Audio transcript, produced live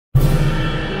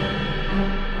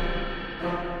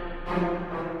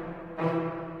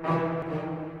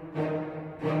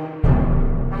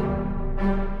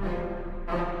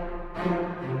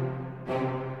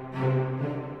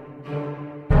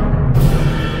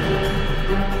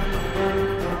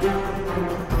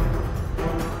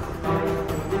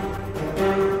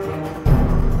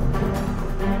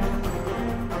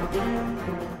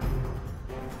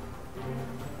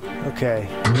Okay.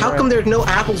 How come there's no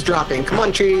apples dropping? Come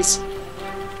on, trees.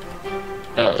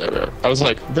 I was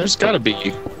like, there's gotta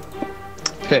be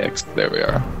pigs. There we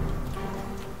are.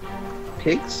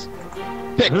 Pigs?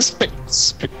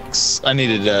 Picks. I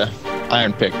needed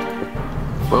iron pick.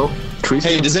 Well, trees.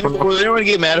 Hey, would anyone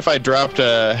get mad if I dropped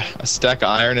a stack of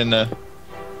iron in the?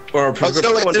 Or if we're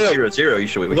going to 0-0, you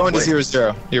should we're going to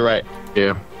 0-0. You're right.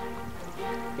 Yeah.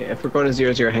 Yeah, if we're going to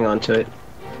 0-0, hang on to it.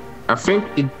 I think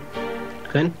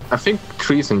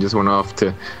Treason just went off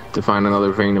to find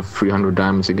another vein of 300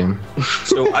 diamonds again.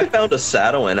 So I found a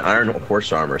saddle and iron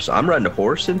horse armor, so I'm riding a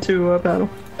horse into battle.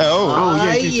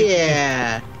 Oh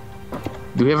yeah.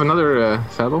 Do we have another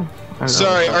saddle?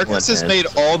 Sorry, Arkas has made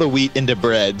all the wheat into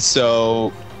bread,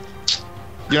 so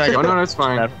you're not gonna. Oh no, that's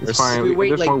fine. It's fine. If we wait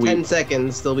There's like 10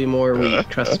 seconds, there'll be more wheat.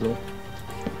 Trust me.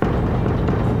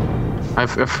 I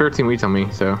have 13 wheat on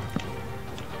me, so.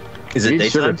 Is it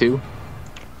daytime? Too?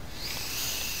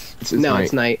 It's night.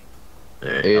 It's night.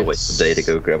 Right, I'll wait for day to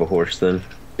go grab a horse then.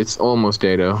 It's almost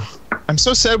day though. I'm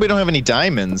so sad we don't have any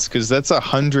diamonds, because that's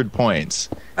 100 points.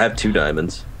 I have 2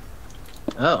 diamonds.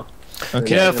 Oh.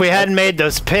 Okay. You know, if we hadn't made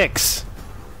those picks.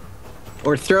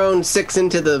 Or thrown 6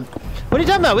 into the... What are you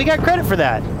talking about? We got credit for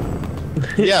that.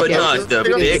 Yeah, but not the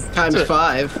big... Times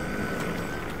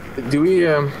 5. Do we,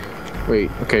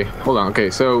 Wait, okay, hold on. Okay,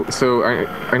 so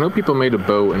I know people made a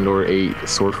bow and or a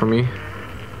sword for me.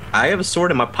 I have a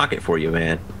sword in my pocket for you,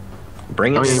 man.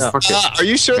 Bring it up. Are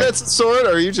you sure that's a sword,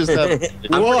 or are you just...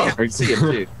 Whoa! I see him,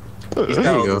 too. He's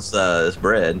got all this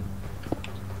bread.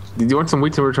 Did you want some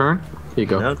wheat in return? Here you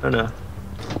go. No.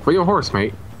 For your horse,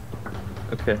 mate.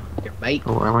 Okay. Your mate.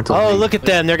 Oh, I went to look at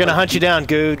them. They're going to hunt you down,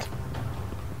 Guude.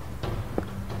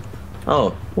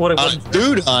 Oh, what a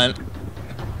dude hunt.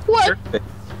 What?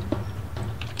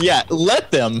 Yeah,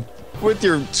 let them with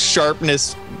your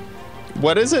sharpness.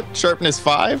 What is it? Sharpness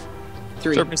 5?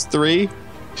 3. Sharpness 3?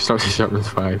 Sharpness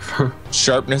 5.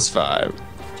 Sharpness 5.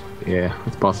 Yeah,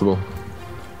 it's possible.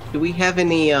 Do we have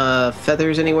any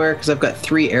feathers anywhere? Because I've got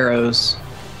 3 arrows.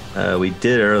 We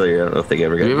did earlier. I don't know if they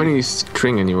ever got. Do you have any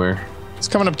string anywhere? It's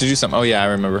coming up to do something. Oh yeah, I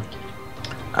remember.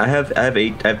 I have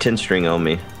 8. I have 10 string on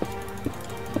me.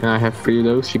 And I have 3 of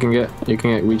those. You can get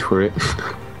wheat for it.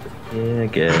 Yeah, I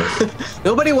guess.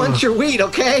 Nobody wants your wheat,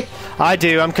 okay? I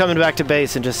do. I'm coming back to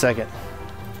base in just a second.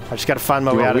 I just got to find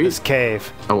my way out of this cave.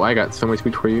 Oh, I got so much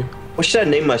wheat for you. What should I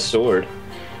name my sword?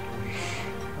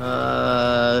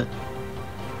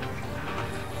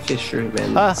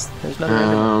 Fisherman. There's another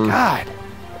Enderman. God,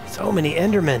 so many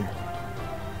Endermen.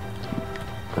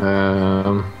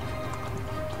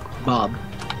 Bob.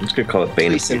 I'm just gonna call it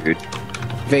Bane of Food.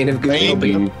 Vein of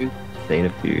Guude. Bane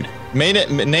of Food. Name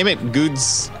it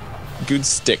Guude's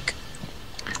stick.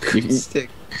 Stick.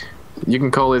 You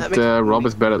can call it Rob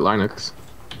is bad at Linux.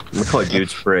 I'm gonna call it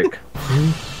Guude's Frick.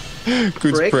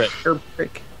 Guude's Frick. Or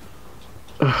Prick.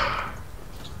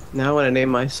 Now I want to name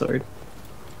my sword.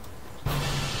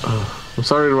 I'm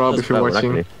sorry, Rob, if you're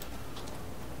watching.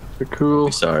 You're cool.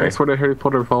 I'm sorry. Thanks for the Harry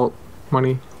Potter vault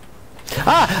money.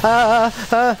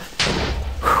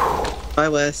 Bye,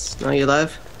 Wes. Now you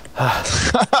alive?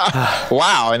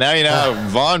 Wow, and now you know how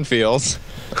Vaughn feels.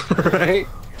 Right?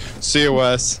 See you,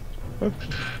 Wes.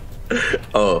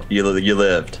 Oh, you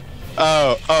lived.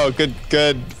 Oh, good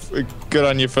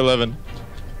on you for living.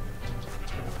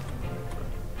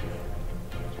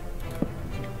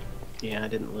 Yeah, I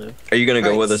didn't live. Are you gonna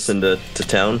go with us into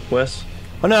town, Wes?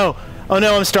 Oh no,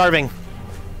 I'm starving.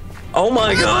 Oh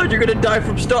my God, you're gonna die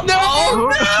from starving.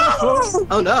 No!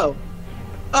 Oh no!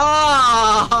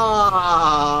 Oh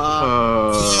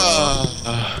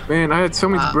no! Man, I had so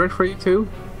much bread for you too.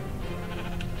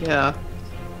 Yeah.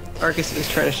 Arkas is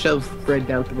trying to shove bread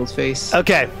down people's face.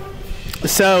 Okay,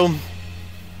 so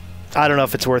I don't know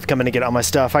if it's worth coming to get all my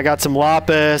stuff. I got some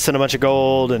lapis and a bunch of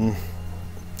gold, and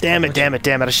damn it! I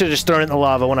should have just thrown it in the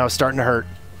lava when I was starting to hurt.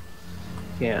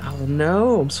 Yeah. Oh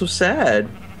no, I'm so sad.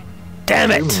 Damn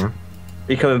it! Are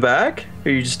you coming back? Are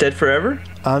you just dead forever?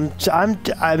 I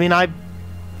mean, I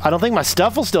don't think my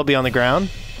stuff will still be on the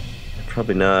ground.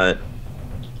 Probably not.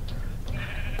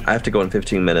 I have to go in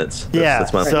 15 minutes.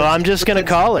 That's my so I'm just gonna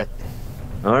call it.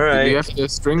 All right. Do you have the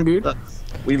string, dude?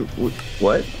 We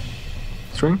what?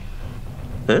 String?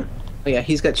 Huh? Oh yeah,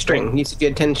 he's got string. You said you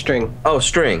had 10 string. Oh,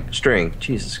 string.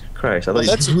 Jesus Christ! I thought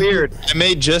That's weird. I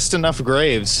made just enough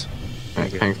graves.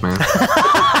 Thanks, man.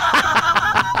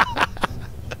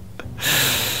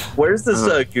 Where's this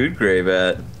Guude grave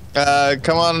at?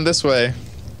 Come on this way.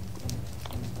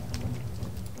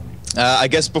 I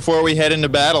guess before we head into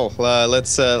battle,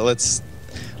 let's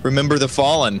remember the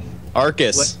fallen.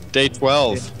 Arkas, day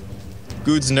 12.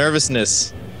 Guude's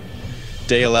nervousness.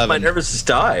 day 11. My nervousness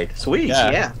died. Sweet.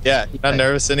 Yeah, you're not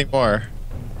nervous anymore.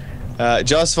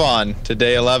 Joss Vaughn to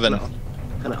day 11.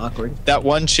 Kind of awkward. That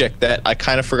one chick that I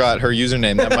kind of forgot her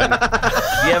username. That might.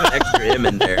 You have an extra M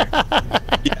in there.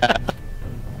 Yeah.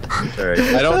 Sorry.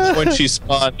 I don't know when she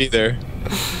spawned either.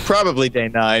 Probably day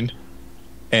 9.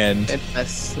 And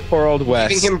Wes. poor old Wes.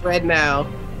 Giving him bread now.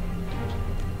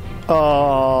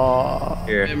 Oh.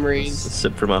 Here. Memories.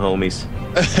 Sip for my homies.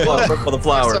 Well, for the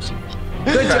flowers.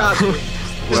 Good job.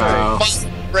 Wow.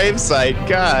 Brave site,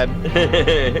 God.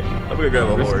 I'm gonna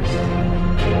grab a horse.